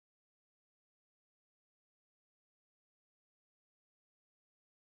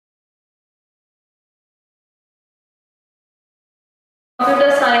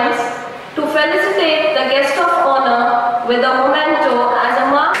Computer Science to felicitate the guest of honor with a memento as a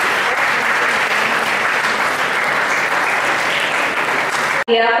mark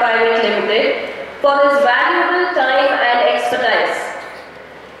Private Limited for his valuable time and expertise.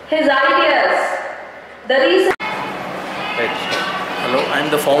 His ideas, the recent... Hello, I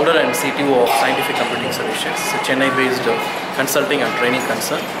am the founder and CTO of Scientific Computing Solutions, a Chennai-based consulting and training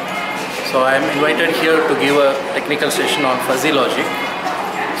concern. So I am invited here to give a technical session on fuzzy logic.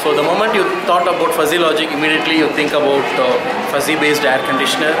 So the moment you thought about fuzzy logic, immediately you think about fuzzy-based air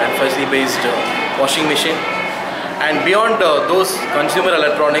conditioner and fuzzy-based washing machine. And beyond those consumer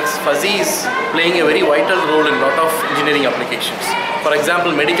electronics, fuzzy is playing a very vital role in a lot of engineering applications. For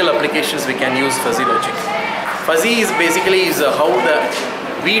example, medical applications we can use fuzzy logic. Fuzzy is basically how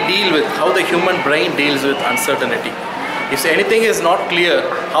the human brain deals with uncertainty. If anything is not clear,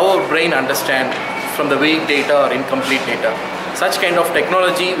 how our brain understands from the weak data or incomplete data. Such kind of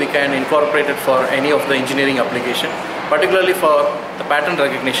technology we can incorporate it for any of the engineering application, particularly for the pattern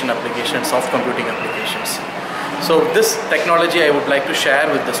recognition applications, soft computing applications. So this technology I would like to share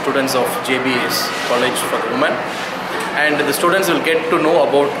with the students of JBAS College for the Women, and the students will get to know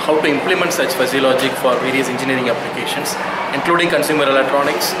about how to implement such fuzzy logic for various engineering applications, including consumer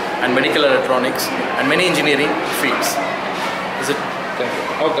electronics and medical electronics and many engineering fields. Is it? Thank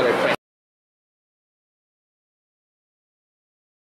you. Okay, right.